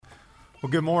Well,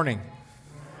 good morning.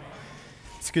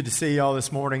 It's good to see you all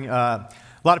this morning. A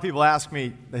lot of people ask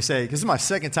me, they say, this is my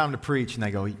second time to preach, and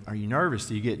they go, are you nervous?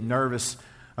 Do you get nervous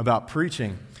about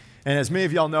preaching? And as many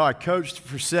of y'all know, I coached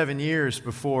for 7 years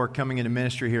before coming into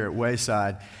ministry here at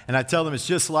Wayside, and I tell them it's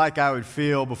just like I would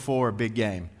feel before a big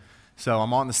game. So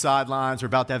I'm on the sidelines, we're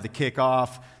about to have the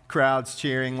kickoff, crowds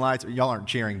cheering, lights, y'all aren't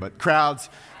cheering, but crowds,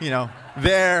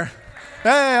 there.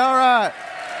 Hey, all right.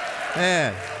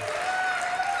 Man.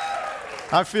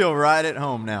 I feel right at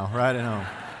home now, right at home.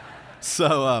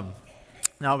 So,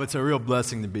 no, it's a real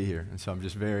blessing to be here, and so I'm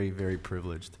just very, very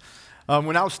privileged.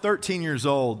 When I was 13 years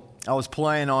old, I was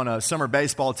playing on a summer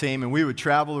baseball team, and we would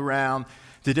travel around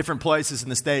to different places in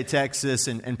the state of Texas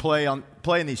and play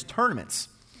in these tournaments.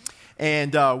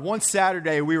 And one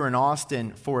Saturday, we were in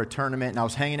Austin for a tournament, and I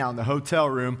was hanging out in the hotel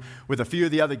room with a few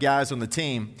of the other guys on the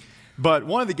team. But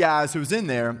one of the guys who was in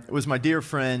there was my dear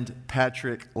friend,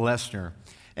 Patrick Lesner.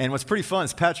 And what's pretty fun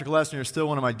is Patrick Lesner is still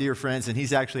one of my dear friends, and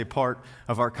he's actually a part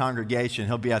of our congregation.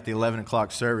 He'll be at the 11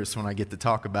 o'clock service when I get to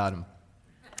talk about him.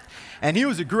 And he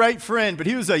was a great friend, but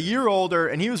he was a year older,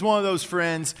 and he was one of those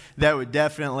friends that would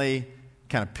definitely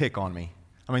kind of pick on me.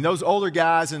 I mean, those older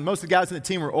guys, and most of the guys on the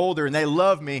team were older, and they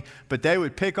loved me, but they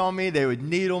would pick on me, they would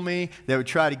needle me, they would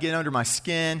try to get under my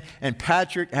skin, and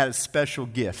Patrick had a special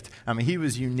gift. I mean, he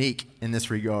was unique in this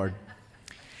regard.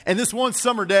 And this one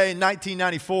summer day in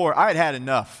 1994, I had had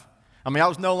enough. I mean, I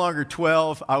was no longer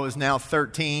 12. I was now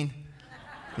 13.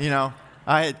 I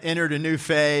had entered a new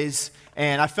phase,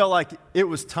 and I felt like it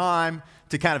was time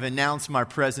to kind of announce my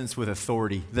presence with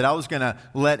authority, that I was going to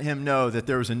let him know that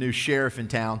there was a new sheriff in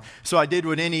town. So I did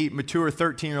what any mature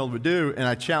 13-year-old would do, and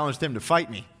I challenged him to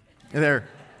fight me. There.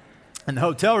 In the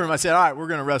hotel room, I said, all right, we're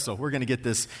going to wrestle. We're going to get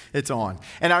this. It's on.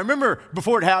 And I remember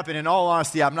before it happened, in all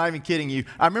honesty, I'm not even kidding you,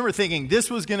 I remember thinking this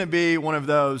was going to be one of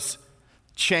those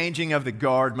changing of the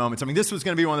guard moments. I mean, this was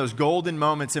going to be one of those golden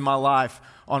moments in my life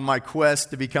on my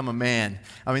quest to become a man.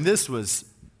 I mean, this was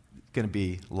going to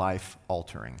be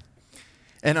life-altering.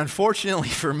 And unfortunately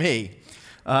for me,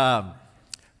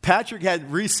 Patrick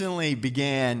had recently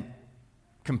began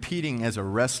competing as a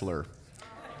wrestler.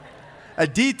 A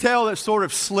detail that sort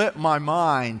of slipped my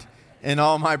mind in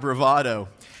all my bravado.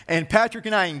 And Patrick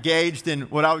and I engaged in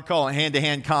what I would call a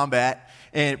hand-to-hand combat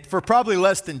and for probably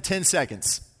less than 10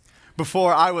 seconds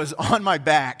before I was on my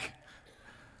back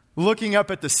looking up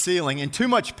at the ceiling in too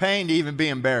much pain to even be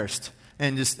embarrassed,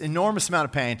 and just enormous amount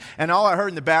of pain. And all I heard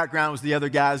in the background was the other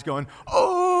guys going,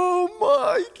 "Oh,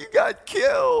 Mike, you got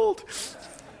killed."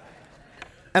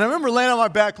 And I remember laying on my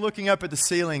back looking up at the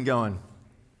ceiling going,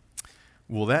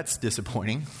 well, that's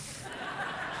disappointing.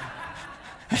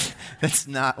 That's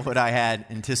not what I had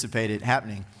anticipated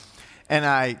happening. And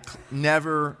I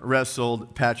never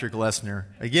wrestled Patrick Lesner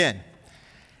again.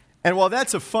 And while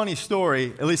that's a funny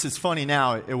story, at least it's funny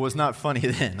now, it was not funny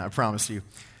then, I promise you.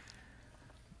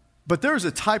 But there's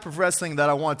a type of wrestling that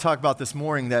I want to talk about this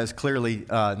morning that is clearly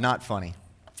not funny.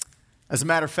 As a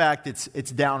matter of fact,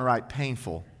 it's downright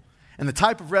painful. And the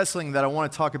type of wrestling that I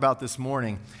want to talk about this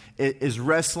morning is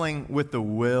wrestling with the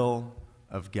will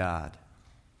of God.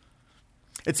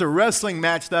 It's a wrestling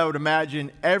match that I would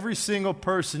imagine every single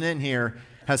person in here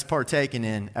has partaken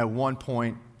in at one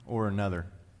point or another.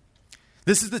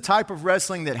 This is the type of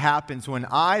wrestling that happens when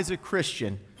I, as a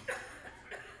Christian,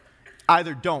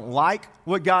 either don't like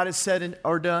what God has said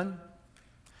or done,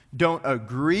 don't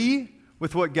agree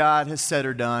with what God has said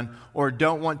or done, or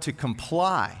don't want to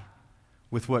comply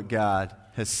with what God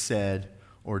has said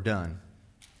or done.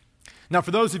 Now,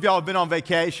 for those of y'all who have been on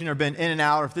vacation or been in and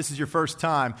out, or if this is your first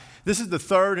time, this is the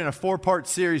third in a 4-part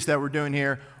series that we're doing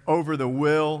here over the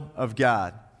will of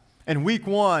God. In week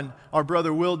 1, our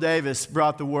brother Will Davis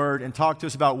brought the word and talked to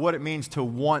us about what it means to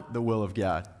want the will of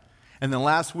God. And then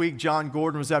last week, John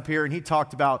Gordon was up here and he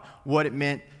talked about what it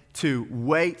meant to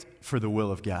wait for the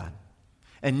will of God.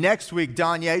 And next week,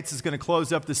 Don Yates is going to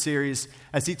close up the series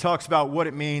as he talks about what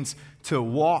it means to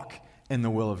walk in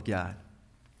the will of God.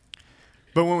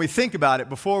 But when we think about it,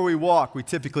 before we walk, we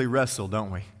typically wrestle,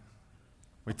 don't we?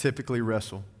 We typically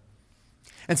wrestle.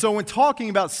 And so when talking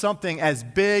about something as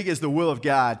big as the will of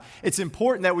God, it's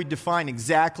important that we define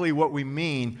exactly what we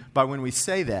mean by when we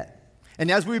say that.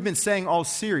 And as we've been saying all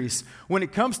series, when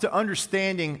it comes to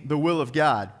understanding the will of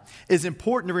God, it's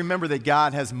important to remember that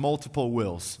God has multiple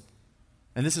wills.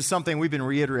 And this is something we've been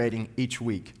reiterating each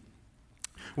week.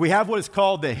 We have what is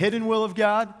called the hidden will of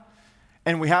God,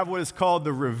 and we have what is called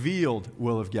the revealed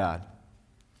will of God.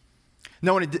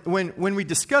 Now, when we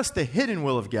discuss the hidden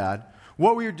will of God,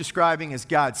 what we are describing is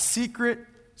God's secret,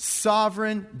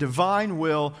 sovereign, divine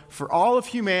will for all of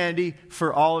humanity,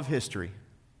 for all of history.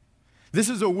 This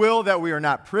is a will that we are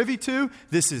not privy to.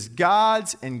 This is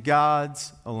God's and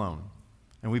God's alone.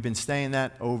 And we've been saying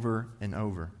that over and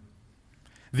over.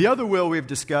 The other will we've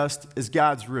discussed is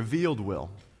God's revealed will.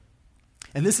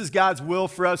 And this is God's will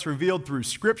for us revealed through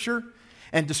Scripture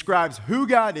and describes who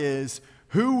God is,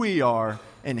 who we are,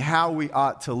 and how we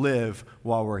ought to live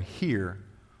while we're here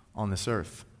on this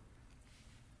earth.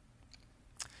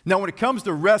 Now, when it comes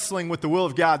to wrestling with the will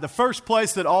of God, the first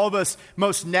place that all of us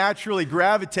most naturally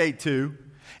gravitate to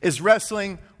is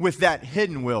wrestling with that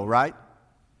hidden will, right?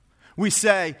 We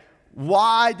say,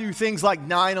 why do things like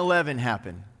 9/11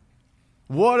 happen?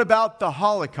 What about the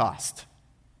Holocaust?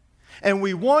 And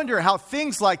we wonder how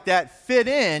things like that fit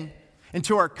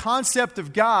into our concept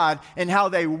of God and how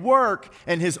they work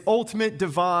in His ultimate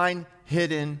divine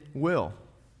hidden will.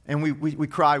 And we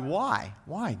cry, why?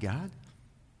 Why, God?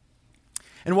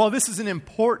 And while this is an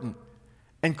important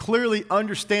and clearly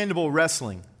understandable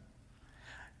wrestling,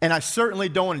 and I certainly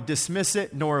don't want to dismiss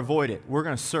it nor avoid it, we're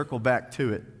going to circle back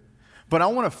to it. But I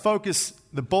want to focus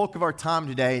the bulk of our time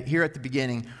today, here at the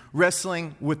beginning,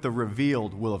 wrestling with the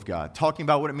revealed will of God, talking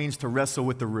about what it means to wrestle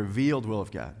with the revealed will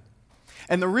of God.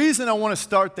 And the reason I want to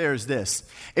start there is this.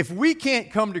 If we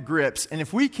can't come to grips, and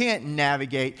if we can't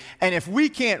navigate, and if we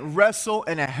can't wrestle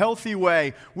in a healthy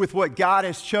way with what God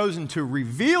has chosen to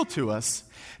reveal to us,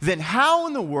 then how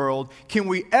in the world can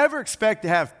we ever expect to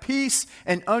have peace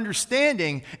and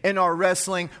understanding in our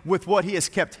wrestling with what He has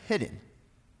kept hidden?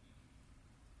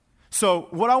 So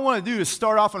what I want to do is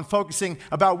start off on focusing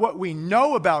about what we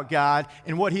know about God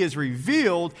and what He has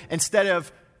revealed instead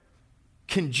of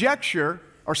conjecture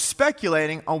or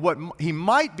speculating on what He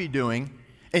might be doing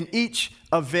in each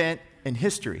event in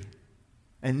history.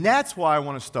 And that's why I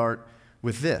want to start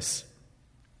with this.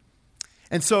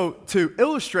 And so to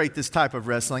illustrate this type of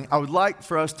wrestling, I would like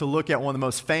for us to look at one of the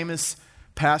most famous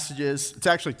passages. It's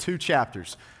actually 2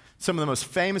 chapters. Some of the most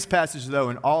famous passages, though,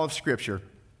 in all of Scripture.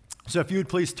 So if you would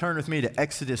please turn with me to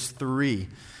Exodus 3,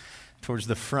 towards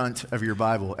the front of your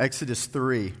Bible. Exodus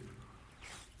 3.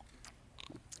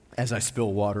 As I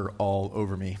spill water all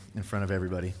over me in front of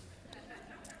everybody.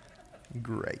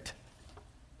 Great.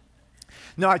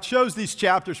 Now, I chose these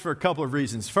chapters for a couple of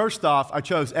reasons. First off, I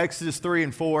chose Exodus 3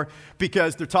 and 4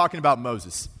 because they're talking about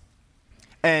Moses.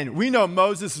 And we know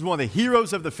Moses is one of the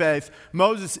heroes of the faith.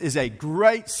 Moses is a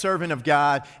great servant of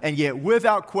God, and yet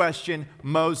without question,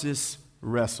 Moses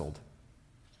wrestled.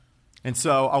 And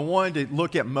so I wanted to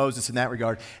look at Moses in that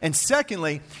regard. And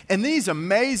secondly, in these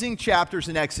amazing chapters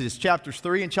in Exodus, chapters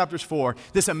 3 and chapters 4,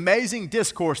 this amazing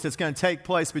discourse that's going to take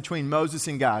place between Moses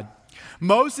and God,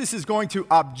 Moses is going to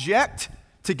object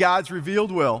to God's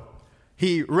revealed will.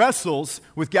 He wrestles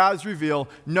with God's reveal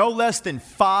no less than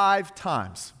 5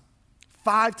 times.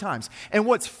 5 times. And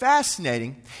what's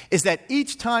fascinating is that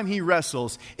each time he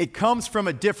wrestles, it comes from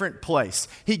a different place.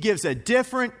 He gives a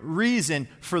different reason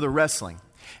for the wrestling.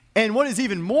 And what is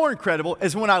even more incredible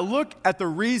is when I look at the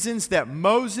reasons that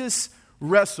Moses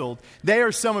wrestled, they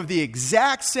are some of the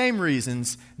exact same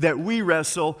reasons that we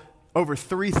wrestle over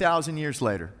 3,000 years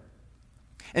later.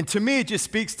 And to me, it just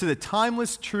speaks to the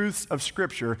timeless truths of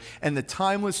Scripture and the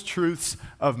timeless truths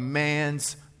of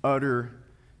man's utter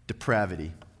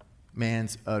depravity.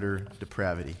 Man's utter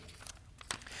depravity.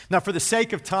 Now, for the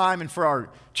sake of time and for our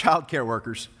child care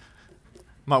workers,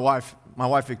 my wife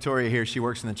Victoria here, she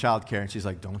works in the child care, and she's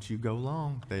like, don't you go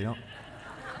long. They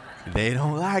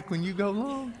don't like when you go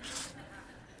long.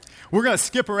 We're going to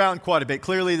skip around quite a bit.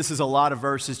 Clearly, this is a lot of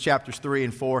verses, chapters 3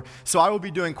 and 4. So I will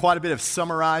be doing quite a bit of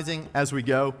summarizing as we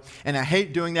go. And I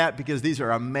hate doing that because these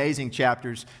are amazing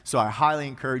chapters. So I highly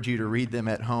encourage you to read them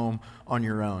at home on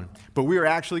your own. But we are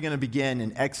actually going to begin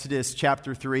in Exodus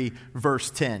chapter 3,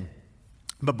 verse 10.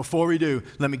 But before we do,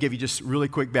 let me give you just really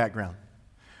quick background.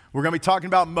 We're going to be talking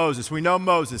about Moses. We know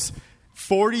Moses.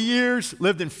 40 years,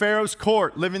 lived in Pharaoh's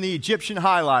court, living the Egyptian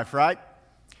high life, right?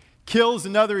 Kills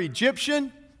another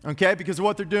Egyptian. Okay, because of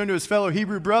what they're doing to his fellow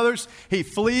Hebrew brothers. He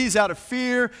flees out of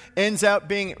fear, ends up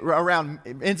being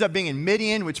in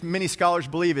Midian, which many scholars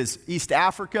believe is East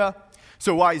Africa.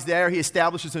 So while he's there, he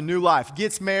establishes a new life,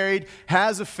 gets married,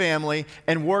 has a family,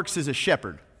 and works as a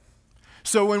shepherd.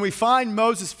 So when we find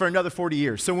Moses for another 40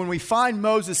 years, so when we find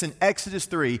Moses in Exodus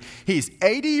 3, he's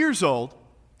 80 years old,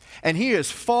 and he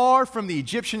is far from the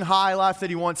Egyptian high life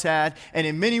that he once had, and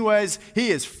in many ways,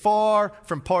 he is far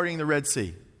from parting the Red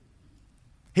Sea.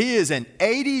 He is an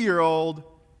 80-year-old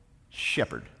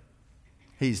shepherd.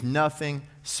 He's nothing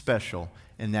special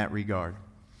in that regard.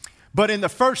 But in the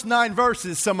first 9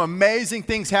 verses, some amazing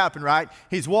things happen, right?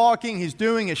 He's walking, he's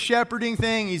doing a shepherding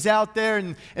thing, he's out there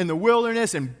in the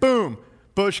wilderness, and boom,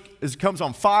 bush comes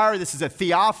on fire. This is a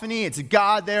theophany. It's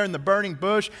God there in the burning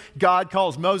bush. God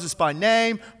calls Moses by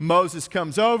name. Moses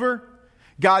comes over.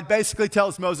 God basically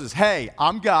tells Moses, hey,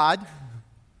 I'm God.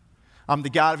 I'm the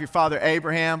God of your father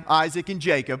Abraham, Isaac, and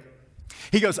Jacob.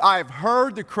 He goes, I have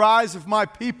heard the cries of my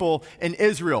people in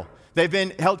Israel. They've been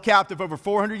held captive over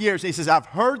 400 years. And he says, I've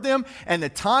heard them, and the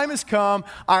time has come.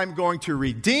 I'm going to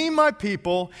redeem my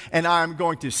people, and I'm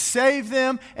going to save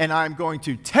them, and I'm going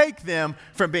to take them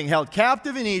from being held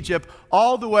captive in Egypt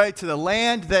all the way to the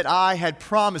land that I had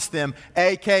promised them,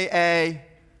 a.k.a.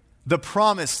 the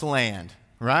promised land,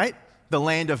 right? The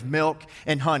land of milk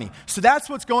and honey. So that's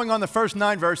what's going on in the first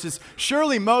 9 verses.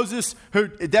 Surely Moses, who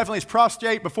definitely is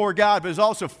prostrate before God, but is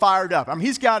also fired up. I mean,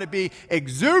 he's got to be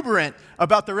exuberant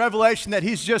about the revelation that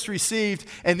he's just received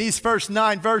in these first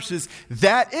 9 verses.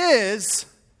 That is,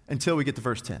 until we get to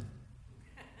verse 10.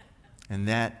 And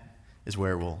that is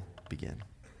where we'll begin.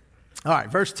 All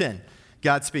right, verse 10,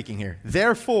 God speaking here.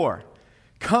 Therefore,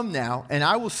 come now, and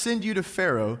I will send you to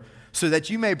Pharaoh, so that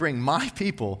you may bring my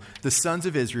people, the sons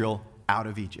of Israel, out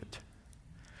of Egypt.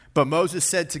 But Moses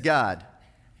said to God,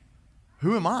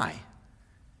 who am I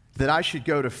that I should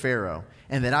go to Pharaoh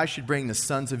and that I should bring the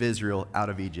sons of Israel out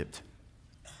of Egypt?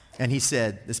 And he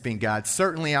said, this being God,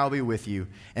 certainly I'll be with you,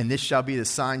 and this shall be the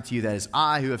sign to you that is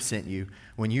I who have sent you.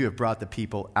 When you have brought the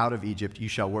people out of Egypt, you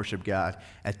shall worship God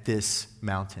at this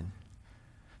mountain.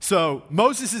 So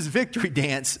Moses' victory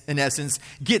dance, in essence,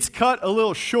 gets cut a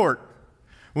little short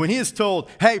when he is told,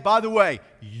 hey, by the way,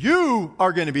 you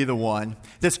are going to be the one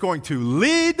that's going to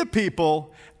lead the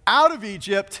people out of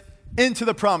Egypt into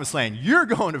the promised land. You're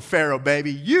going to Pharaoh,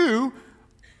 baby. You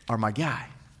are my guy.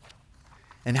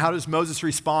 And how does Moses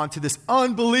respond to this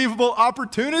unbelievable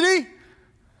opportunity?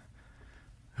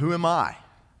 Who am I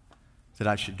that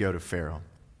I should go to Pharaoh?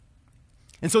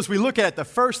 And so as we look at it, the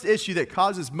first issue that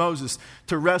causes Moses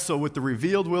to wrestle with the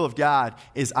revealed will of God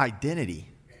is identity.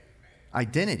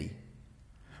 Identity.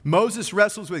 Moses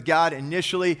wrestles with God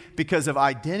initially because of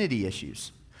identity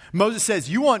issues. Moses says,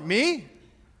 you want me?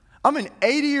 I'm an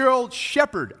 80-year-old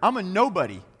shepherd. I'm a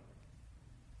nobody.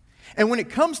 And when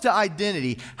it comes to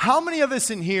identity, how many of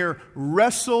us in here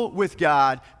wrestle with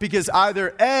God because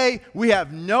either A, we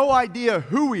have no idea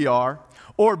who we are,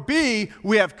 or B,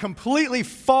 we have completely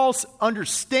false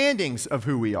understandings of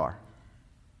who we are?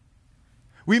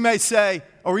 We may say,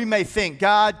 or we may think,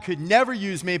 God could never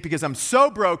use me because I'm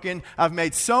so broken, I've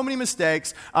made so many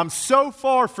mistakes, I'm so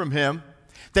far from Him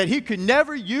that He could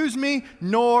never use me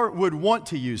nor would want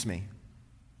to use me.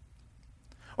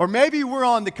 Or maybe we're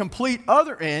on the complete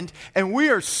other end and we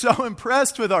are so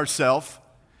impressed with ourselves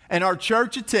and our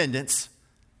church attendance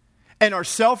and our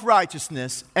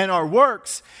self-righteousness and our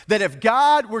works that if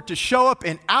God were to show up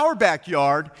in our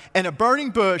backyard in a burning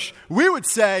bush, we would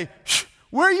say,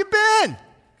 where you been?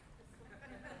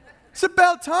 It's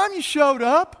about time you showed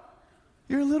up.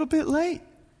 You're a little bit late.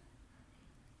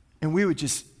 And we would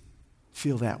just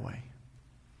feel that way.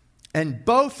 And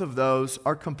both of those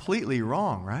are completely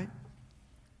wrong, right?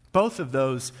 Both of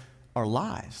those are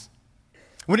lies.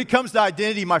 When it comes to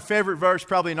identity, my favorite verse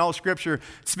probably in all Scripture,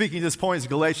 speaking to this point, is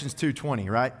Galatians 2:20,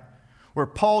 right? Where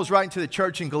Paul's writing to the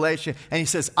church in Galatia, and he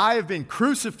says, I have been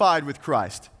crucified with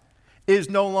Christ. It is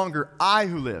no longer I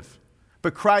who live,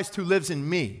 but Christ who lives in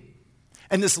me.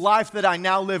 And this life that I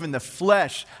now live in the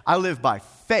flesh, I live by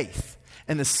faith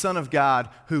in the Son of God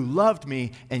who loved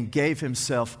me and gave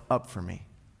Himself up for me.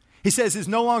 He says, it's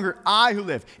no longer I who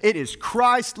live. It is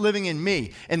Christ living in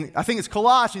me. And I think it's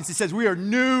Colossians. He says we are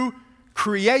new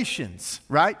creations,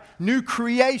 right? New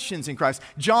creations in Christ.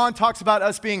 John talks about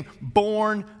us being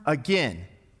born again.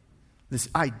 This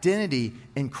identity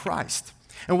in Christ.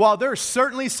 And while there's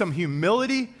certainly some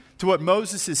humility to what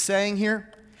Moses is saying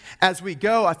here, as we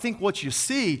go, I think what you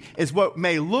see is what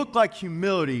may look like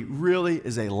humility really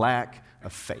is a lack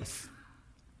of faith.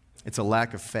 It's a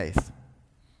lack of faith.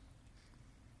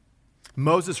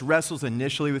 Moses wrestles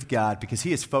initially with God because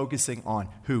he is focusing on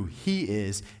who he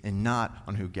is and not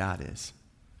on who God is.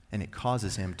 And it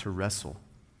causes him to wrestle.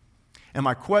 And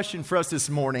my question for us this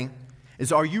morning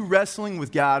is, are you wrestling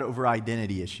with God over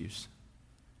identity issues?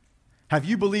 Have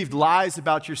you believed lies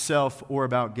about yourself or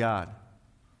about God?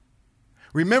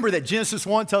 Remember that Genesis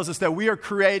 1 tells us that we are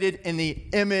created in the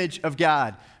image of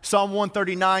God. Psalm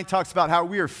 139 talks about how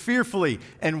we are fearfully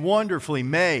and wonderfully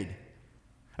made.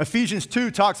 Ephesians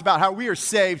 2 talks about how we are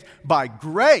saved by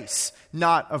grace,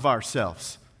 not of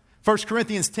ourselves. 1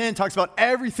 Corinthians 10 talks about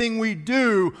everything we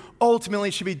do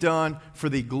ultimately should be done for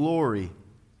the glory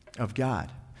of God.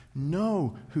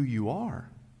 Know who you are.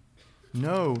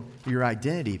 Know your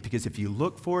identity, because if you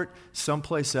look for it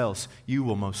someplace else, you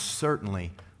will most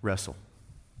certainly wrestle.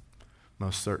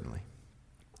 Most certainly.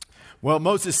 Well,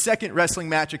 Moses' second wrestling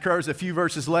match occurs a few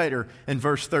verses later in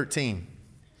verse 13.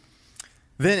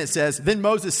 Then it says, Then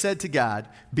Moses said to God,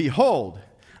 Behold,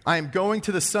 I am going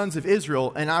to the sons of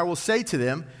Israel, and I will say to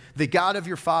them, The God of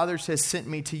your fathers has sent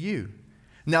me to you.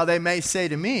 Now they may say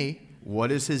to me,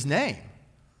 What is his name?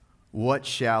 What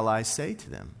shall I say to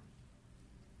them?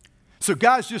 So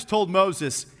God's just told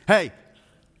Moses, hey,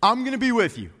 I'm going to be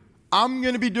with you. I'm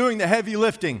going to be doing the heavy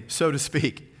lifting, so to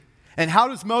speak. And how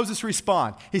does Moses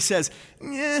respond? He says,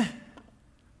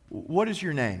 what is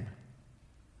your name?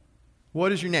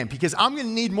 What is your name? Because I'm going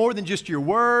to need more than just your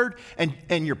word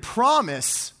and your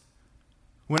promise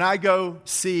when I go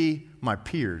see my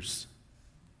peers.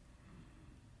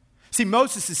 See,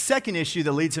 Moses' second issue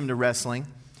that leads him to wrestling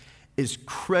is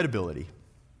credibility.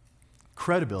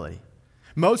 Credibility.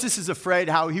 Moses is afraid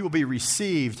how he will be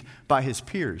received by his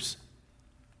peers.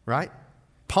 Right?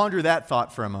 Ponder that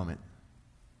thought for a moment.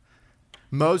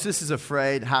 Moses is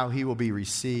afraid how he will be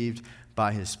received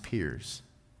by his peers.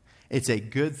 It's a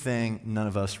good thing none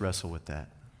of us wrestle with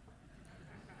that.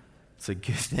 It's a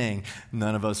good thing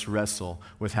none of us wrestle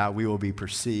with how we will be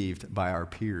perceived by our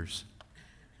peers.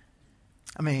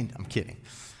 I mean, I'm kidding.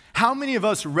 How many of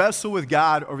us wrestle with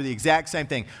God over the exact same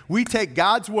thing? We take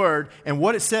God's word and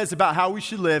what it says about how we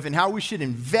should live and how we should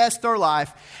invest our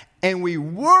life, and we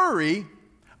worry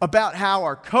about how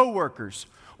our coworkers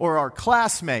or our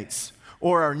classmates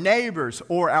or our neighbors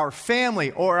or our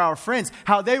family or our friends,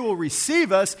 how they will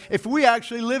receive us if we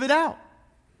actually live it out.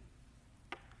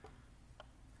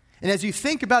 And as you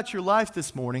think about your life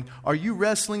this morning, are you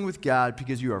wrestling with God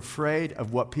because you are afraid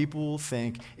of what people will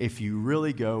think if you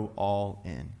really go all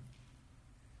in?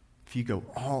 If you go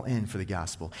all in for the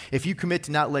gospel, if you commit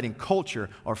to not letting culture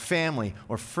or family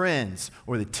or friends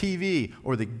or the TV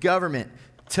or the government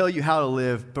tell you how to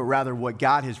live, but rather what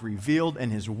God has revealed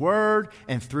in His Word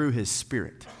and through His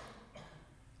Spirit.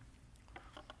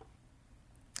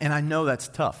 And I know that's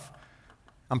tough.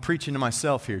 I'm preaching to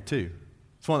myself here too.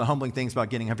 It's one of the humbling things about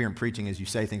getting up here and preaching is you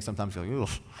say things sometimes you're like,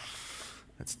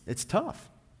 ugh, it's tough.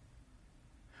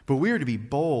 But we are to be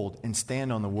bold and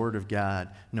stand on the Word of God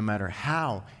no matter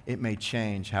how it may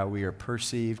change how we are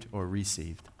perceived or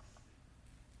received.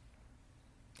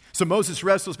 So Moses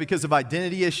wrestles because of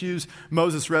identity issues.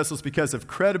 Moses wrestles because of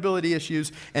credibility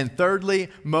issues. And thirdly,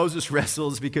 Moses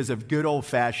wrestles because of good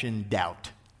old-fashioned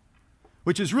doubt,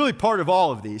 which is really part of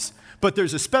all of these. But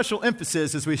there's a special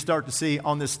emphasis as we start to see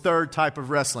on this third type of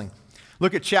wrestling.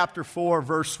 Look at chapter 4,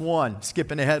 verse 1,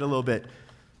 skipping ahead a little bit.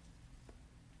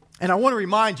 And I want to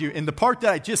remind you, in the part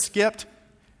that I just skipped,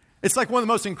 it's like one of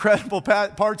the most incredible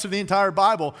parts of the entire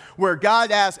Bible where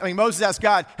Moses asks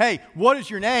God, hey, what is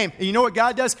your name? And you know what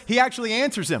God does? He actually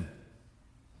answers him.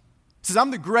 He says, I'm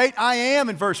the great I am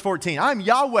in verse 14. I'm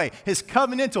Yahweh, His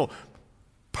covenantal,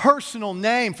 personal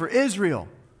name for Israel.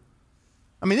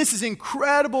 I mean, this is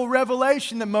incredible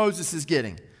revelation that Moses is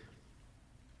getting.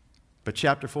 But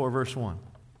chapter 4, verse 1.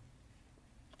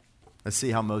 Let's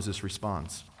see how Moses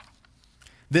responds.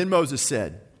 Then Moses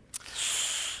said,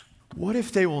 what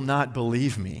if they will not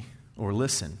believe me or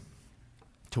listen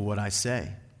to what I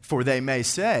say? For they may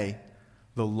say,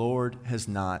 the Lord has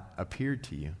not appeared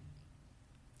to you.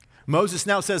 Moses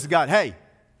now says to God, hey,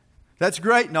 that's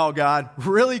great and all, God.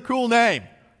 Really cool name.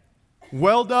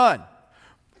 Well done.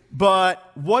 But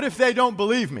what if they don't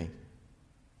believe me?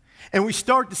 And we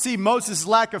start to see Moses'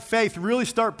 lack of faith really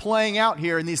start playing out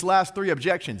here in these last three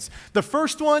objections. The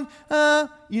first one,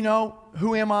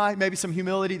 who am I? Maybe some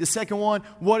humility. The second one,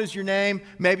 what is your name?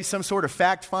 Maybe some sort of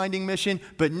fact-finding mission.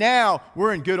 But now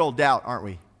we're in good old doubt, aren't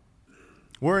we?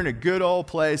 We're in a good old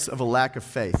place of a lack of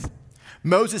faith.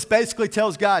 Moses basically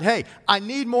tells God, hey, I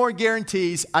need more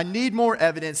guarantees. I need more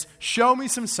evidence. Show me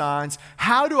some signs.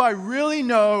 How do I really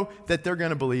know that they're going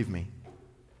to believe me?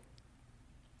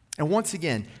 And once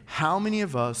again, how many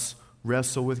of us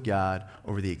wrestle with God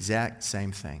over the exact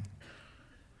same thing?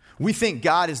 We think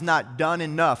God has not done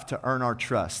enough to earn our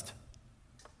trust.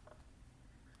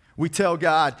 We tell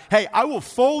God, hey, I will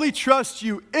fully trust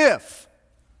you if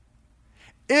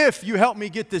you help me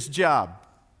get this job,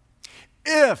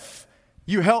 if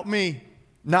you help me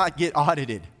not get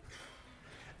audited,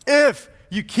 if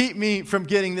you keep me from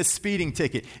getting this speeding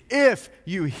ticket, if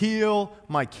you heal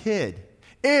my kid,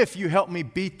 if you help me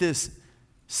beat this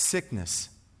sickness.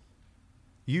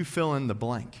 You fill in the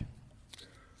blank.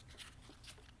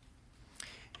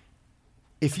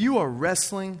 If you are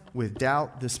wrestling with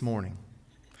doubt this morning,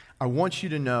 I want you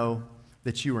to know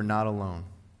that you are not alone.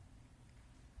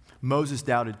 Moses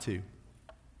doubted too.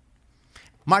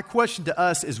 My question to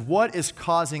us is, what is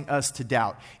causing us to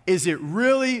doubt? Is it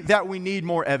really that we need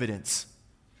more evidence?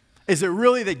 Is it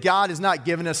really that God has not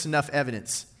given us enough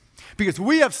evidence? Because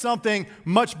we have something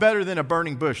much better than a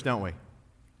burning bush, don't we?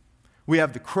 We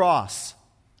have the cross.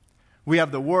 We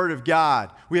have the Word of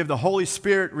God. We have the Holy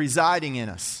Spirit residing in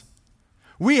us.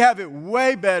 We have it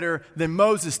way better than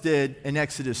Moses did in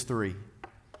Exodus 3.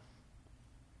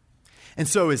 And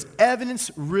so is evidence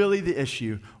really the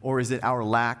issue, or is it our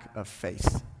lack of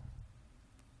faith?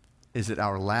 Is it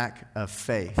our lack of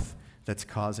faith that's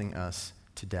causing us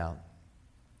to doubt?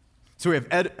 So we have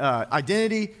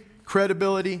identity,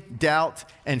 credibility, doubt,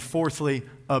 and fourthly,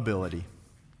 ability.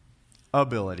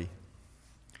 Ability.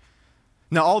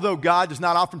 Now, although God does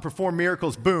not often perform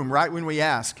miracles, boom, right when we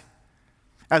ask.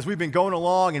 As we've been going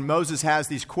along and Moses has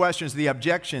these questions, the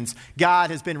objections,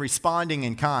 God has been responding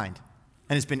in kind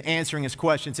and has been answering his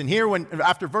questions. And here,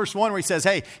 after verse 1 where he says,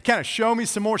 hey, kind of show me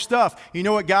some more stuff. You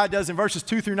know what God does in verses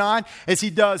 2 through 9? Is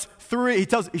he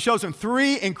shows him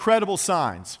three incredible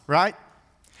signs, right?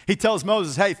 He tells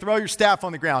Moses, hey, throw your staff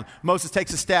on the ground. Moses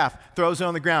takes a staff, throws it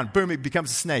on the ground. Boom, it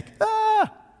becomes a snake.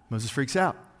 Ah! Moses freaks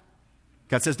out.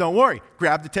 God says, don't worry.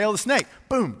 Grab the tail of the snake.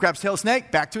 Boom, grabs the tail of the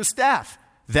snake, back to his staff.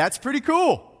 That's pretty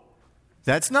cool.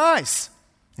 That's nice.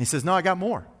 And he says, no, I got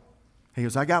more. He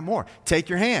goes, I got more. Take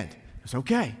your hand. He goes,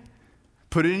 okay.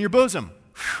 Put it in your bosom.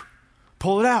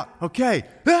 Pull it out. Okay.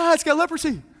 Ah, it's got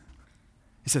leprosy.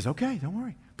 He says, okay, don't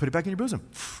worry. Put it back in your bosom.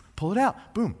 Pull it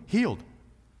out. Boom, healed.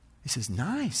 He says,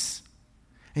 nice.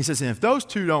 And he says, and if those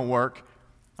two don't work,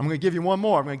 I'm going to give you one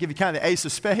more. I'm going to give you kind of the ace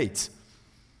of spades.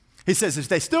 He says, if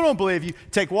they still don't believe you,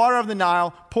 take water out of the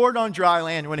Nile, pour it on dry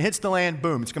land, and when it hits the land,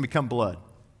 boom, it's going to become blood.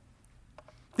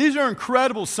 These are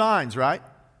incredible signs, right?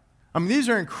 I mean, these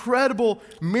are incredible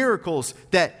miracles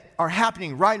that are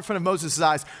happening right in front of Moses'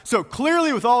 eyes. So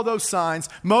clearly with all those signs,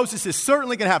 Moses is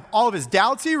certainly going to have all of his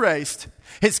doubts erased,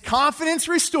 his confidence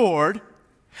restored,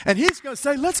 and he's going to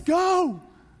say, let's go.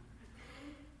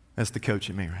 That's the coach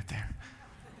in me right there.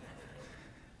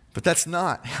 But that's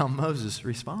not how Moses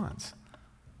responds.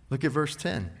 Look at verse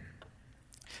 10.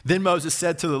 Then Moses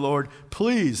said to the Lord,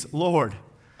 please, Lord,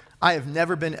 I have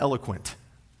never been eloquent,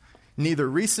 neither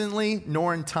recently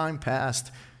nor in time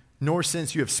past, nor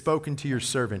since you have spoken to your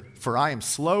servant, for I am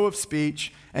slow of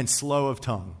speech and slow of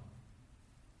tongue.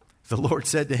 The Lord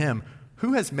said to him,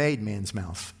 who has made man's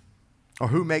mouth? Or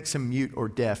who makes him mute or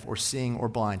deaf or seeing or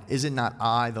blind? Is it not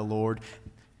I, the Lord?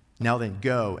 Now then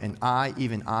go, and I,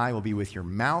 even I, will be with your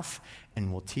mouth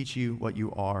and will teach you what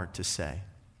you are to say.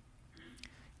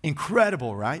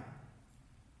 Incredible, right?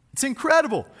 It's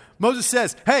incredible. Moses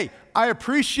says, hey, I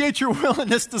appreciate your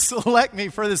willingness to select me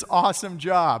for this awesome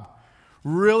job.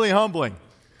 Really humbling.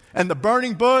 And the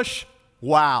burning bush,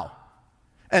 wow.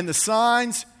 And the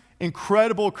signs,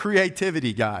 incredible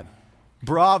creativity, God.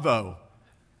 Bravo.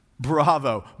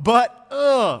 Bravo. But,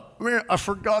 man, I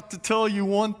forgot to tell you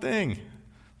one thing.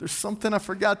 There's something I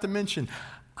forgot to mention.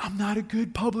 I'm not a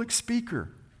good public speaker.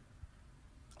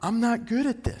 I'm not good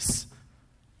at this.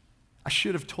 I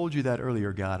should have told you that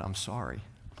earlier, God. I'm sorry.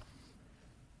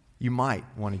 You might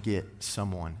want to get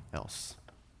someone else.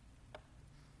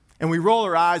 And we roll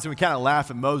our eyes and we kind of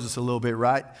laugh at Moses a little bit,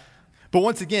 right? But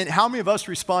once again, how many of us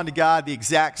respond to God the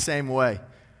exact same way?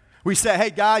 We say,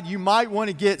 hey, God, you might want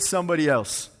to get somebody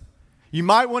else. You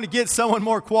might want to get someone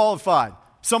more qualified,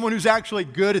 someone who's actually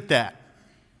good at that.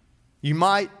 You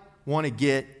might want to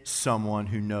get someone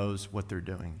who knows what they're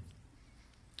doing.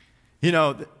 You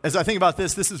know, as I think about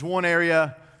this is one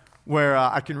area where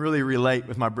I can really relate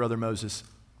with my brother Moses.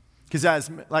 Because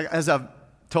as I've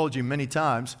told you many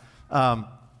times, I've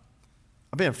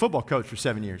been a football coach for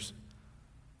 7 years.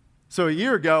 So a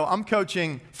year ago, I'm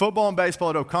coaching football and baseball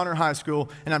at O'Connor High School,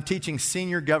 and I'm teaching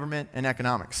senior government and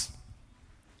economics.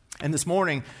 And this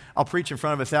morning, I'll preach in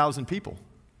front of 1,000 people.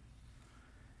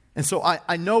 And so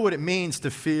I know what it means to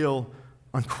feel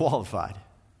unqualified.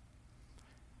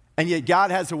 And yet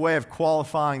God has a way of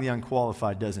qualifying the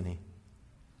unqualified, doesn't he?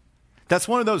 That's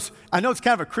one of those, I know it's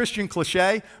kind of a Christian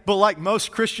cliche, but like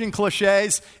most Christian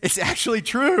cliches, it's actually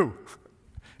true.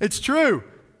 It's true.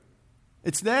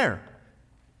 It's there.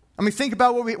 I mean, think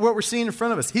about what we're seeing in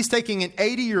front of us. He's taking an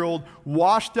 80-year-old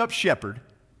washed up shepherd,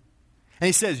 and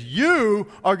he says, you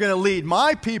are going to lead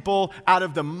my people out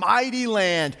of the mighty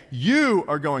land. You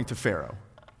are going to Pharaoh.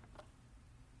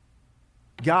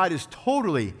 God is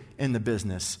totally in the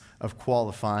business of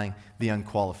qualifying the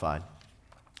unqualified.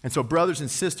 And so, brothers and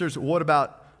sisters, what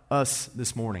about us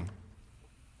this morning?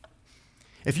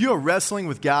 If you are wrestling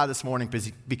with God this morning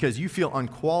because you feel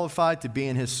unqualified to be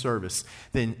in his service,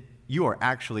 then you are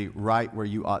actually right where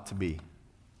you ought to be.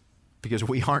 Because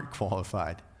we aren't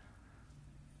qualified.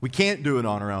 We can't do it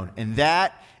on our own. And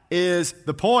that is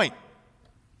the point.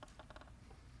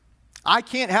 I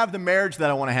can't have the marriage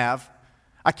that I want to have.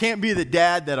 I can't be the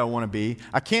dad that I want to be.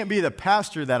 I can't be the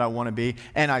pastor that I want to be.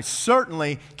 And I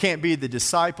certainly can't be the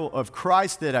disciple of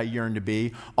Christ that I yearn to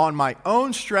be on my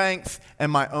own strength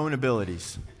and my own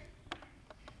abilities.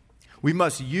 We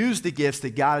must use the gifts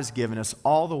that God has given us,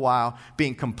 all the while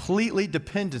being completely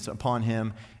dependent upon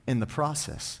Him in the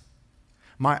process.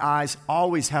 My eyes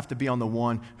always have to be on the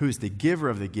one who is the giver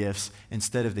of the gifts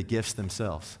instead of the gifts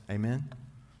themselves. Amen?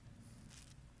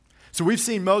 So we've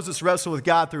seen Moses wrestle with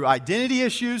God through identity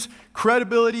issues,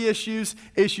 credibility issues,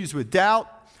 issues with doubt,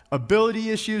 ability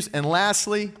issues, and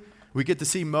lastly, we get to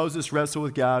see Moses wrestle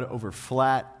with God over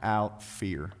flat out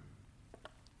fear.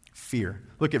 Fear.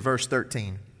 Look at verse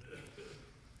 13.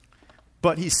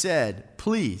 But he said,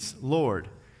 "Please, Lord,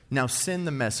 now send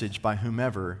the message by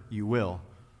whomever you will."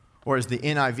 Or as the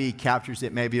NIV captures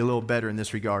it maybe a little better in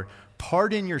this regard,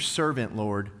 "Pardon your servant,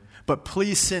 Lord, but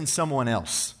please send someone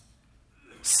else."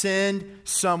 Send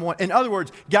someone. In other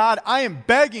words, God, I am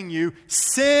begging you,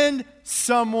 send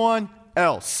someone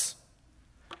else.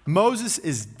 Moses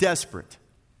is desperate.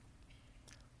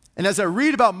 And as I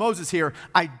read about Moses here,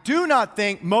 I do not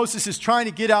think Moses is trying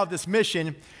to get out of this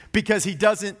mission because he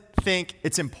doesn't think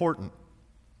it's important.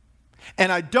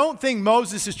 And I don't think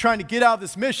Moses is trying to get out of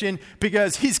this mission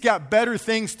because he's got better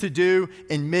things to do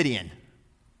in Midian.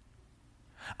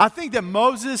 I think that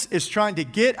Moses is trying to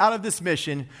get out of this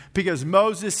mission because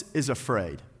Moses is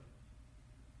afraid.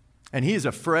 And he is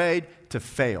afraid to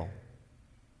fail.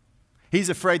 He's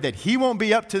afraid that he won't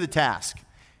be up to the task.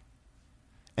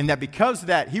 And that because of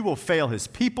that, he will fail his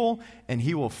people and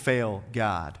he will fail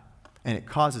God. And it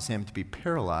causes him to be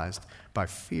paralyzed by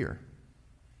fear.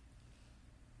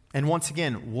 And once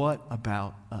again, what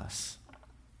about us?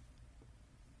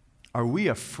 Are we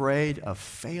afraid of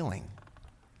failing?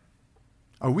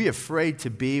 Are we afraid to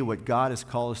be what God has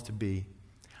called us to be?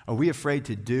 Are we afraid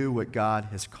to do what God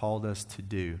has called us to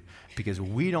do because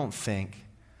we don't think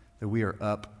that we are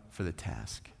up for the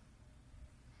task?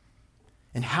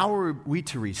 And how are we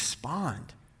to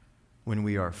respond when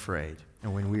we are afraid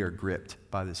and when we are gripped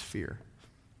by this fear?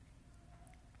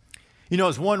 You know,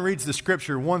 as one reads the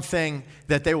scripture, one thing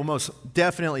that they will most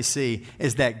definitely see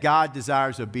is that God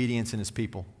desires obedience in His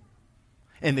people.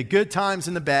 In the good times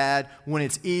and the bad, when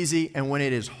it's easy and when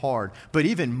it is hard. But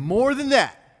even more than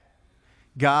that,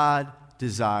 God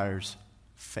desires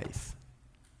faith.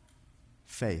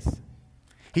 Faith.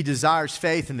 He desires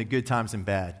faith in the good times and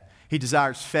bad. He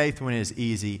desires faith when it is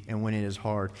easy and when it is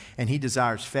hard. And He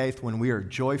desires faith when we are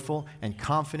joyful and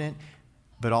confident,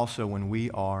 but also when we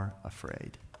are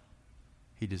afraid.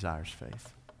 He desires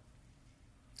faith.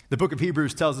 The book of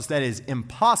Hebrews tells us that it is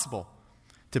impossible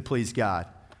to please God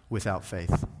without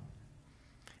faith.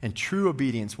 And true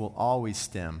obedience will always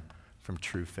stem from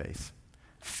true faith.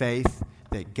 Faith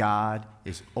that God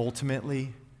is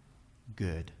ultimately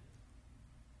good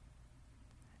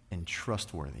and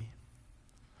trustworthy.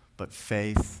 But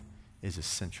faith is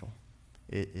essential.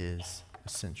 It is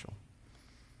essential.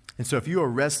 And so if you are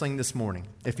wrestling this morning,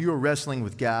 if you are wrestling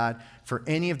with God for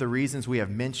any of the reasons we have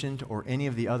mentioned or any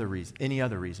other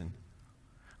reason,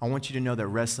 I want you to know that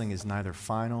wrestling is neither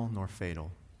final nor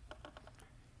fatal.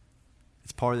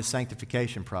 It's part of the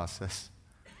sanctification process.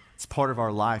 It's part of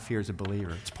our life here as a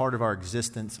believer. It's part of our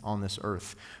existence on this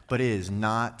earth. But it is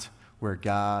not where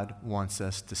God wants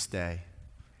us to stay.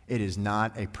 It is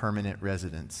not a permanent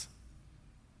residence.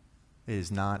 It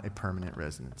is not a permanent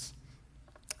residence.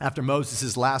 After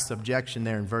Moses' last objection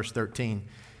there in verse 13,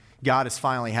 God has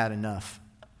finally had enough.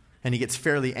 And He gets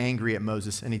fairly angry at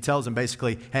Moses. And He tells him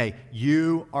basically, hey,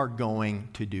 you are going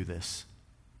to do this.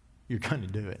 You're going to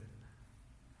do it.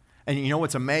 And you know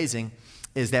what's amazing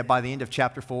is that by the end of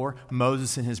chapter 4,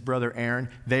 Moses and his brother Aaron,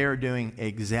 they are doing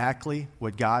exactly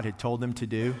what God had told them to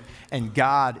do. And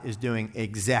God is doing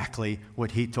exactly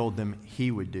what He told them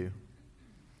He would do.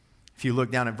 If you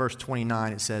look down at verse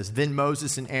 29, it says, "Then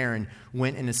Moses and Aaron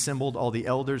went and assembled all the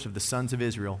elders of the sons of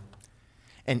Israel.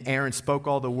 And Aaron spoke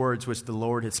all the words which the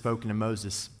Lord had spoken to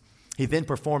Moses. He then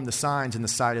performed the signs in the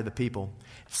sight of the people.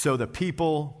 So the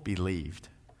people believed.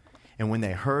 And when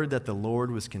they heard that the Lord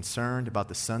was concerned about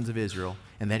the sons of Israel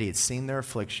and that He had seen their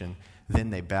affliction, then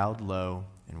they bowed low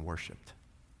and worshiped."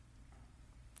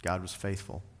 God was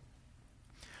faithful.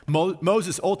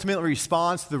 Moses ultimately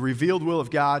responds to the revealed will of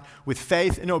God with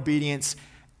faith and obedience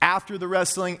after the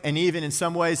wrestling and even in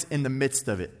some ways in the midst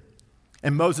of it.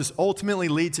 And Moses ultimately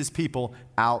leads his people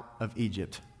out of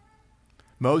Egypt.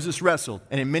 Moses wrestled,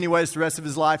 and in many ways the rest of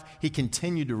his life he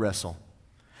continued to wrestle.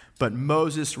 But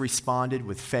Moses responded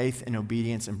with faith and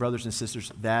obedience, and brothers and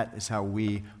sisters, that is how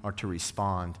we are to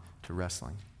respond to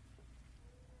wrestling.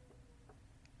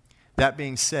 That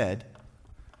being said,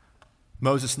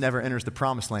 Moses never enters the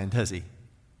promised land, does he?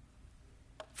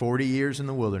 40 years in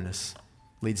the wilderness,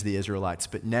 leads the Israelites,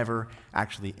 but never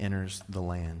actually enters the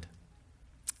land.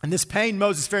 And this pained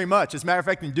Moses very much. As a matter of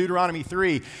fact, in Deuteronomy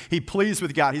 3, he pleads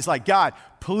with God. He's like, God,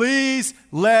 please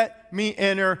let me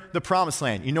enter the promised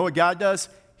land. You know what God does?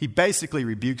 He basically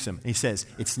rebukes him. He says,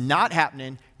 it's not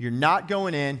happening. You're not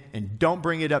going in, and don't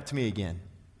bring it up to me again.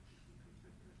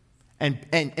 And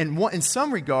in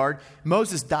some regard,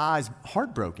 Moses dies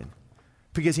heartbroken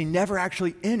because he never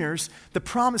actually enters the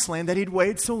promised land that he'd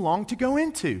waited so long to go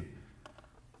into.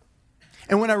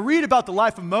 And when I read about the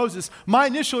life of Moses, my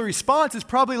initial response is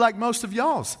probably like most of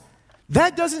y'all's.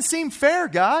 That doesn't seem fair,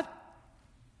 God.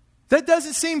 That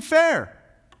doesn't seem fair.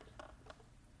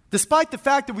 Despite the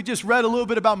fact that we just read a little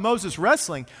bit about Moses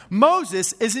wrestling,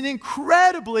 Moses is an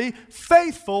incredibly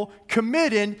faithful,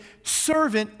 committed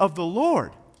servant of the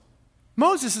Lord.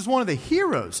 Moses is one of the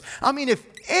heroes. I mean, if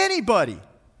anybody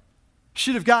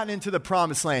should have gotten into the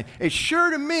promised land, it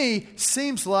sure to me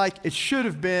seems like it should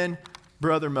have been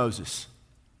brother Moses.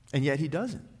 And yet he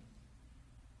doesn't.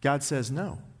 God says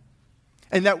no.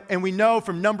 And we know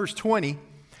from Numbers 20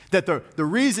 that the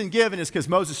reason given is because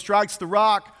Moses strikes the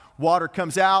rock, water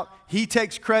comes out, he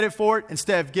takes credit for it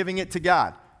instead of giving it to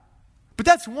God. But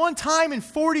that's one time in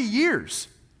 40 years.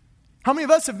 How many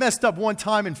of us have messed up one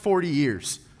time in 40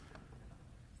 years?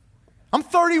 I'm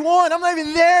 31, I'm not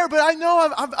even there, but I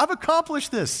know I've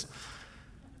accomplished this.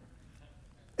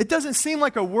 It doesn't seem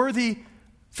like a worthy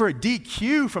for a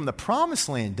DQ from the promised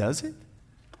land, does it?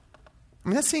 I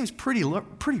mean, that seems pretty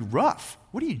rough.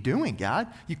 What are you doing, God?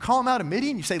 You call them out of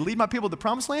Midian, you say, lead my people to the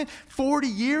promised land? 40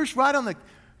 years right on the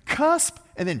cusp,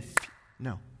 and then,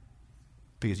 no,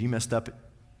 because you messed up.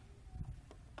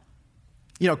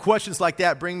 You know, questions like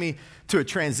that bring me to a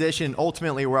transition,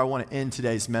 ultimately where I want to end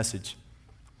today's message.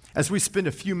 As we spend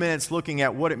a few minutes looking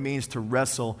at what it means to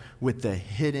wrestle with the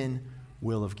hidden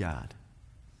will of God.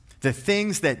 The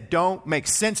things that don't make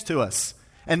sense to us,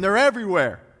 and they're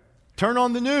everywhere. Turn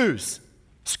on the news,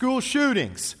 school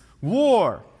shootings,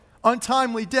 war,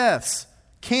 untimely deaths,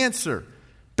 cancer,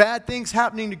 bad things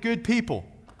happening to good people.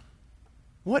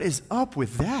 What is up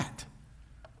with that?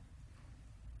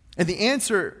 And the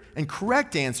answer, and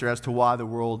correct answer as to why the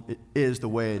world is the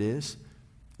way it is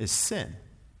sin.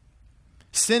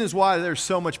 Sin is why there's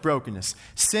so much brokenness.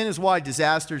 Sin is why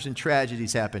disasters and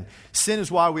tragedies happen. Sin is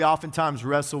why we oftentimes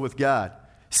wrestle with God.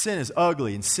 Sin is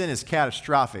ugly and sin is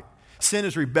catastrophic. Sin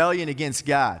is rebellion against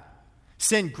God.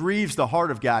 Sin grieves the heart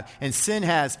of God. And sin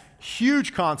has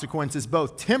huge consequences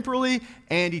both temporally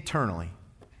and eternally.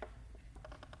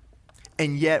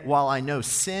 And yet, while I know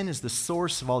sin is the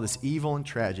source of all this evil and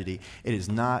tragedy, it is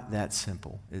not that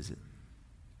simple, is it?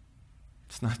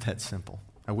 It's not that simple.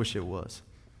 I wish it was.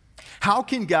 How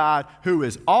can God, who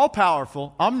is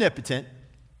all-powerful, omnipotent,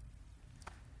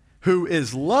 who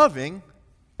is loving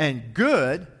and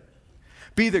good,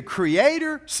 be the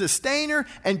creator, sustainer,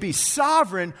 and be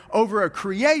sovereign over a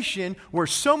creation where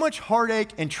so much heartache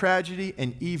and tragedy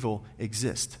and evil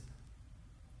exist?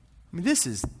 I mean, this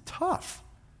is tough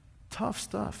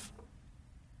stuff.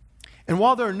 And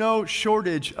while there are no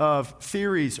shortage of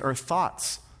theories or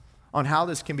thoughts on how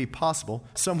this can be possible,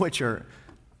 some which are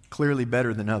clearly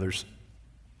better than others,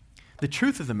 the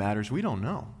truth of the matter is we don't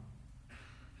know.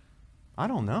 I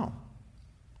don't know.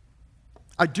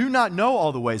 I do not know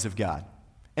all the ways of God.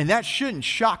 And that shouldn't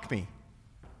shock me.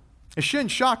 It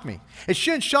shouldn't shock me. It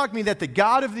shouldn't shock me that the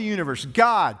God of the universe,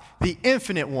 God, the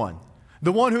infinite one,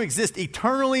 the one who exists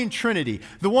eternally in Trinity,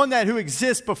 the one who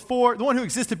existed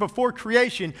before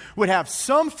creation, would have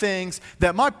some things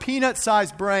that my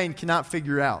peanut-sized brain cannot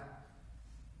figure out.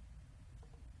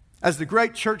 As the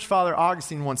great church father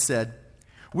Augustine once said,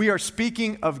 we are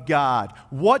speaking of God.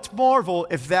 What marvel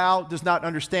if thou does not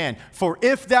understand? For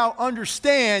if thou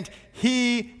understand,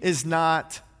 he is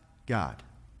not God.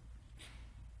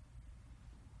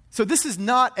 So this is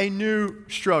not a new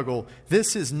struggle.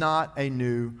 This is not a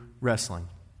new wrestling.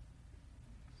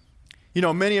 You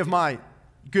know, many of my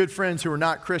good friends who are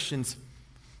not Christians,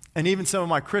 and even some of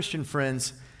my Christian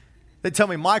friends, they tell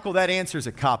me, Michael, that answer is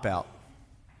a cop-out.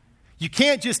 You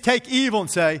can't just take evil and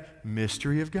say,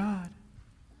 mystery of God.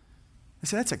 I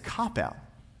say, that's a cop-out.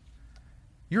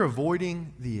 You're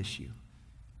avoiding the issue.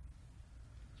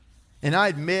 And I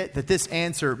admit that this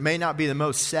answer may not be the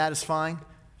most satisfying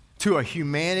to a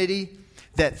humanity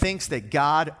that thinks that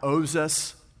God owes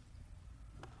us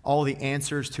all the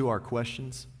answers to our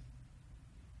questions.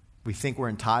 We think we're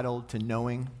entitled to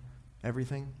knowing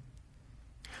everything.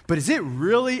 But is it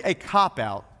really a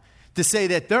cop-out to say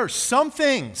that there are some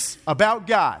things about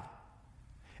God,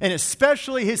 and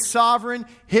especially his sovereign,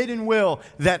 hidden will,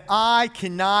 that I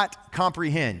cannot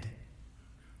comprehend?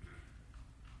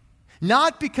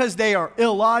 Not because they are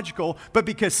illogical, but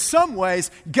because some ways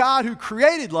God who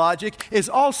created logic is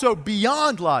also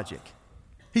beyond logic.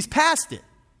 He's past it.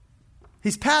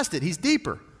 He's past it. He's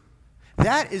deeper.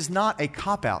 That is not a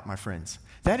cop-out, my friends.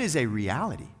 That is a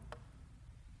reality.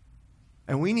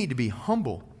 And we need to be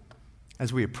humble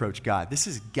as we approach God. This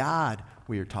is God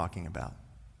we are talking about.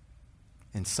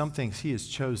 And some things He has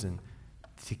chosen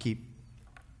to keep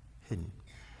hidden.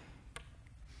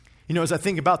 You know, as I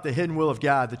think about the hidden will of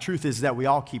God, the truth is that we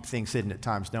all keep things hidden at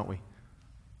times, don't we?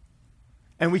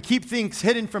 And we keep things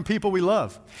hidden from people we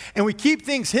love. And we keep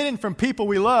things hidden from people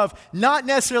we love, not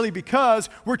necessarily because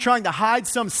we're trying to hide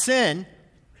some sin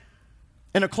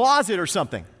in a closet or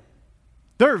something.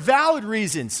 There are valid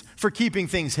reasons for keeping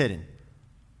things hidden.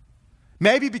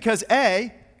 Maybe because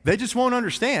A, they just won't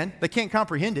understand. They can't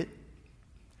comprehend it.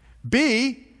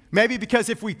 B, maybe because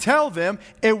if we tell them,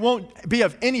 it won't be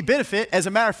of any benefit. As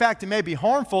a matter of fact, it may be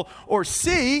harmful. Or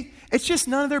C, it's just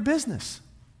none of their business.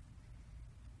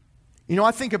 You know,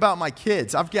 I think about my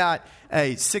kids. I've got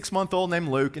a 6-month-old named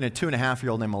Luke and a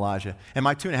 2.5-year-old named Elijah. And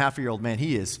my 2.5-year-old, man,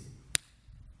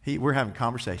 we're having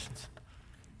conversations.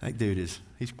 That dude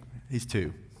he's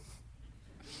 2.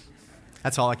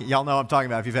 That's all y'all know I'm talking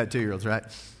about if you've had 2-year-olds, right?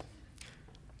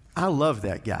 I love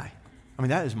that guy. I mean,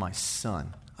 that is my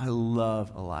son. I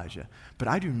love Elijah. But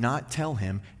I do not tell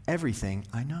him everything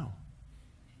I know.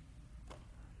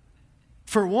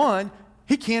 For one,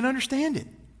 he can't understand it.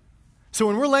 So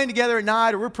when we're laying together at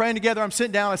night or we're praying together, I'm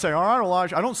sitting down and I say, all right,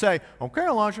 Elijah. I don't say, okay,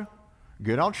 Elijah,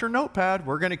 get out your notepad.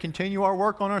 We're going to continue our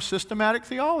work on our systematic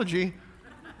theology.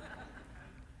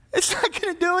 It's not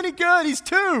going to do any good. He's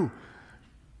 2.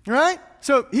 Right?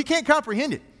 So he can't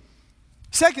comprehend it.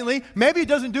 Secondly, maybe it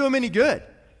doesn't do him any good.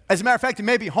 As a matter of fact, it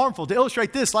may be harmful. To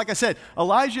illustrate this, like I said,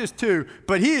 Elijah is 2,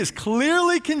 but he is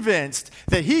clearly convinced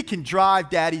that he can drive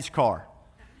Daddy's car.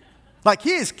 Like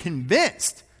he is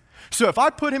convinced. So if I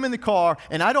put him in the car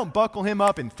and I don't buckle him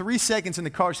up in 3 seconds in the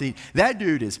car seat, that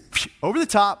dude is over the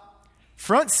top,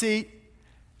 front seat,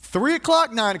 3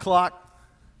 o'clock, 9 o'clock,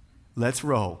 let's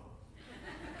roll.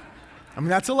 I mean,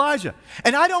 that's Elijah.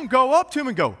 And I don't go up to him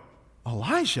and go,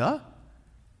 Elijah,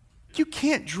 you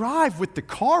can't drive with the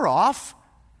car off.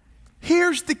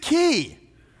 Here's the key.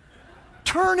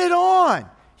 Turn it on.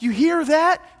 You hear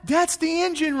that? That's the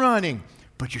engine running.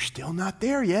 But you're still not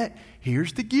there yet.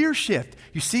 Here's the gear shift.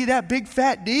 You see that big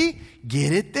fat D?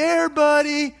 Get it there,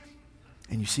 buddy.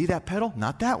 And you see that pedal?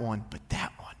 Not that one, but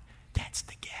that one. That's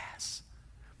the gas.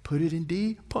 Put it in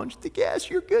D, punch the gas.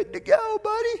 You're good to go,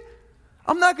 buddy.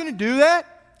 I'm not going to do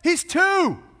that. He's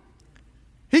 2.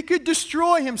 He could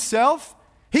destroy himself.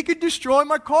 He could destroy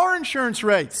my car insurance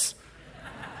rates.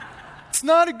 It's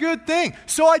not a good thing.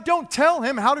 So I don't tell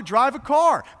him how to drive a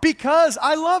car because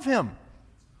I love him.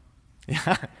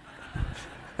 Yeah,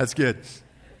 that's good.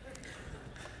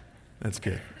 That's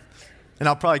good. And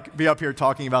I'll probably be up here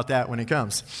talking about that when it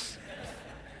comes.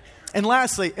 And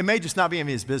lastly, it may just not be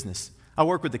any of his business. I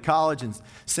work with the college and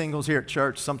singles here at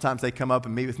church. Sometimes they come up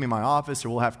and meet with me in my office, or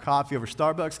we'll have coffee over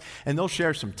Starbucks, and they'll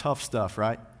share some tough stuff,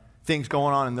 right? Things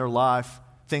going on in their life,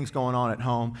 things going on at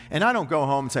home. And I don't go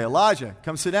home and say, Elijah,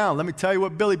 come sit down. Let me tell you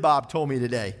what Billy Bob told me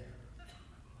today.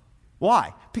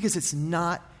 Why? Because it's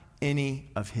not any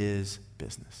of his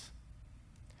business.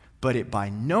 But it by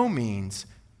no means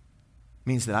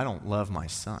that I don't love my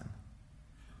son.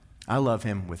 I love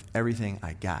him with everything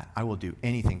I got. I will do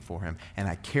anything for him, and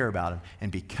I care about him.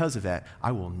 And because of that,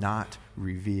 I will not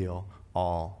reveal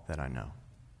all that I know.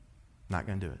 Not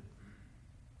going to do it.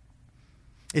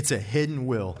 It's a hidden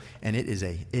will, and it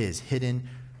is hidden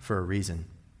for a reason.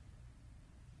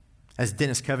 As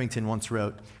Dennis Covington once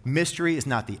wrote, mystery is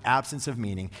not the absence of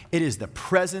meaning. It is the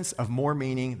presence of more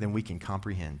meaning than we can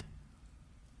comprehend.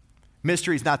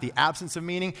 Mystery is not the absence of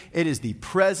meaning. It is the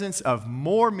presence of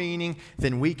more meaning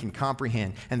than we can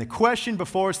comprehend. And the question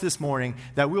before us this morning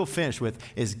that we'll finish with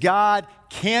is, God,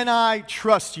 can I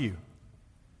trust you?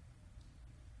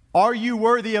 Are you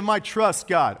worthy of my trust,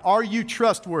 God? Are you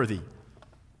trustworthy?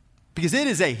 Because it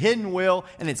is a hidden will,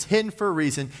 and it's hidden for a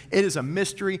reason. It is a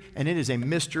mystery, and it is a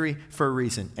mystery for a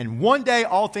reason. And one day,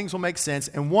 all things will make sense,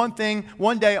 and one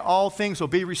day, all things will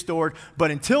be restored.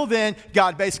 But until then,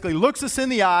 God basically looks us in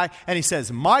the eye, and he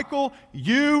says, Michael,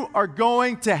 you are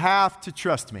going to have to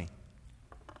trust me.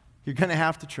 You're going to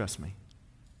have to trust me.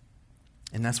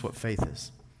 And that's what faith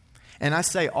is. And I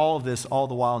say all of this all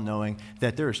the while knowing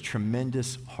that there is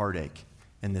tremendous heartache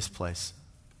in this place.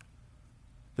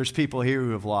 There's people here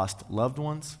who have lost loved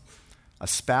ones, a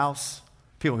spouse,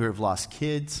 people who have lost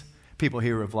kids, people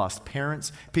here who have lost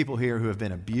parents, people here who have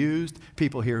been abused,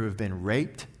 people here who have been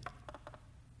raped.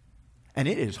 And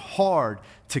it is hard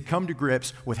to come to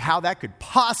grips with how that could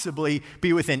possibly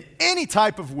be within any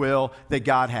type of will that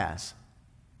God has.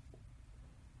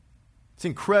 It's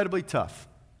incredibly tough.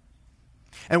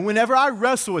 And whenever I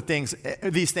wrestle with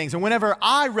these things, and whenever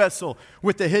I wrestle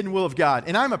with the hidden will of God,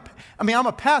 and I'm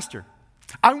a pastor.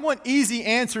 I want easy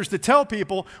answers to tell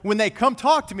people when they come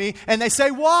talk to me and they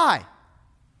say, why?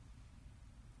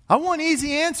 I want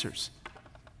easy answers.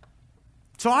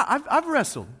 So I've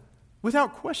wrestled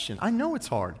without question. I know it's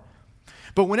hard.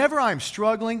 But whenever I'm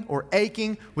struggling or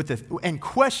aching and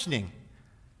questioning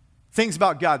things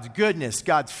about God's goodness,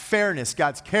 God's fairness,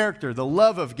 God's character, the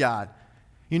love of God,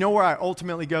 you know where I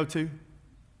ultimately go to?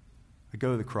 I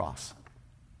go to the cross.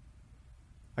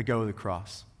 I go to the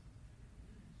cross.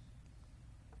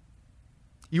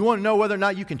 You want to know whether or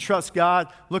not you can trust God?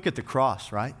 Look at the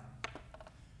cross, right?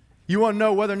 You want to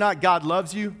know whether or not God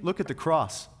loves you? Look at the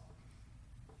cross.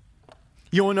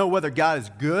 You want to know whether God is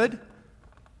good?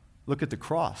 Look at the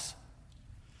cross.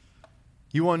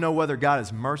 You want to know whether God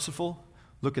is merciful?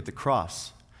 Look at the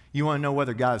cross. You want to know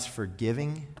whether God is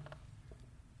forgiving?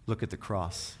 Look at the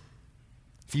cross.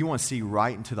 If you want to see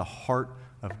right into the heart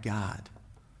of God,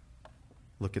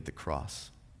 look at the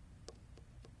cross.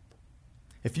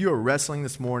 If you are wrestling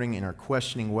this morning and are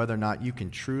questioning whether or not you can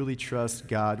truly trust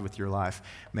God with your life,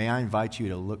 may I invite you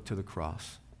to look to the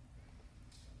cross.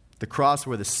 The cross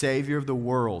where the Savior of the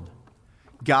world,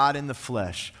 God in the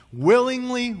flesh,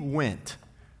 willingly went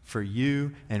for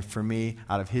you and for me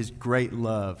out of his great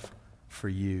love for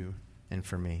you and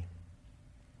for me.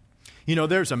 You know,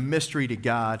 there's a mystery to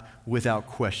God without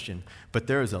question, but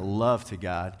there is a love to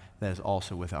God that is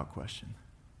also without question.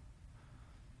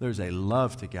 There's a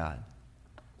love to God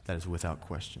that is without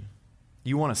question.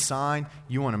 You want a sign?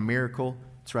 You want a miracle?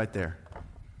 It's right there.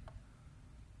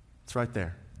 It's right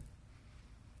there.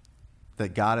 The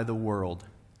God of the world,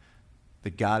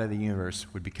 the God of the universe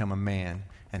would become a man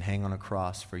and hang on a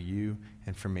cross for you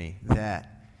and for me.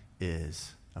 That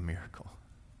is a miracle.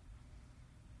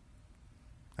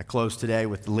 I close today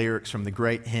with the lyrics from the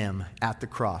great hymn, At the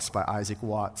Cross by Isaac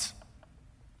Watts.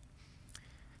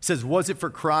 It says, "Was it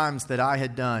for crimes that I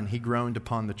had done, he groaned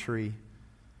upon the tree.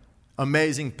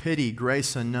 Amazing pity,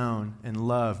 grace unknown, and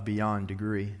love beyond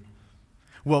degree.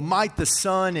 Well, might the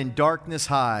sun in darkness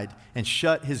hide and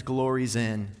shut his glories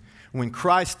in when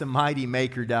Christ the mighty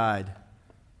Maker died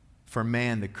for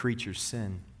man the creature's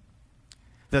sin.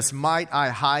 Thus might I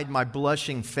hide my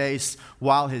blushing face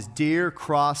while his dear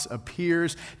cross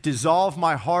appears, dissolve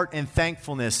my heart in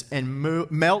thankfulness and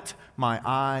melt my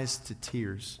eyes to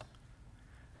tears.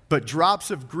 But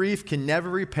drops of grief can never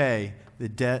repay the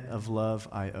debt of love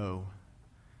I owe.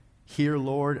 Here,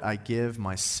 Lord, I give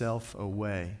myself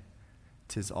away.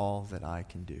 'Tis all that I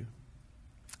can do."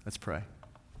 Let's pray.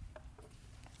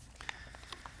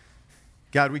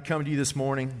 God, we come to you this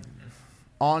morning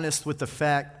honest with the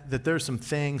fact that there's some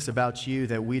things about you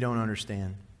that we don't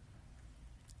understand.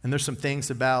 And there's some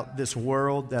things about this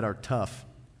world that are tough.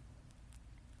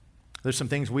 There's some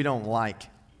things we don't like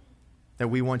that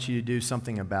we want you to do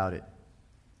something about it.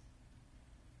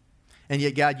 And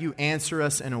yet, God, you answer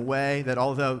us in a way that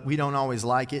although we don't always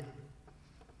like it,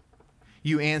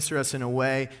 you answer us in a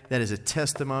way that is a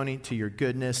testimony to your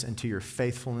goodness and to your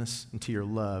faithfulness and to your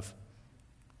love.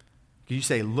 You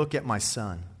say, look at my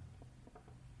son.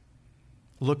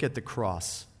 Look at the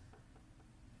cross.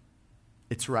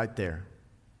 It's right there.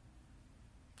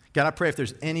 God, I pray if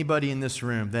there's anybody in this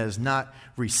room that has not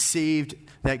received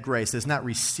that grace, that has not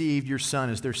received your son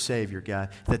as their Savior, God,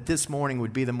 that this morning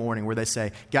would be the morning where they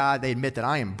say, God, they admit that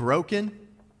I am broken.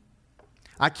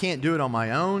 I can't do it on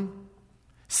my own.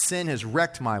 Sin has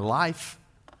wrecked my life,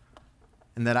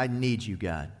 and that I need you,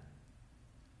 God.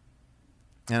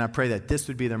 And I pray that this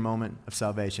would be their moment of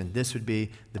salvation. This would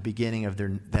be the beginning of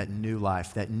that new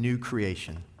life, that new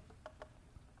creation,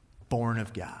 born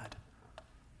of God.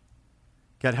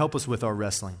 God, help us with our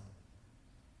wrestling.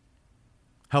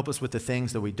 Help us with the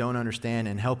things that we don't understand,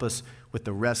 and help us with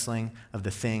the wrestling of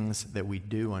the things that we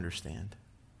do understand.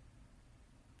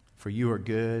 For you are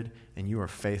good, and you are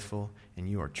faithful, and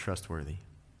you are trustworthy.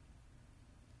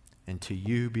 And to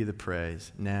you be the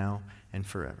praise now and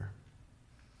forever.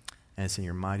 And it's in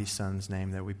your mighty Son's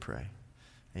name that we pray.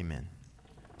 Amen.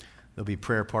 There'll be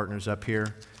prayer partners up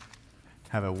here.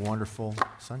 Have a wonderful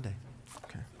Sunday.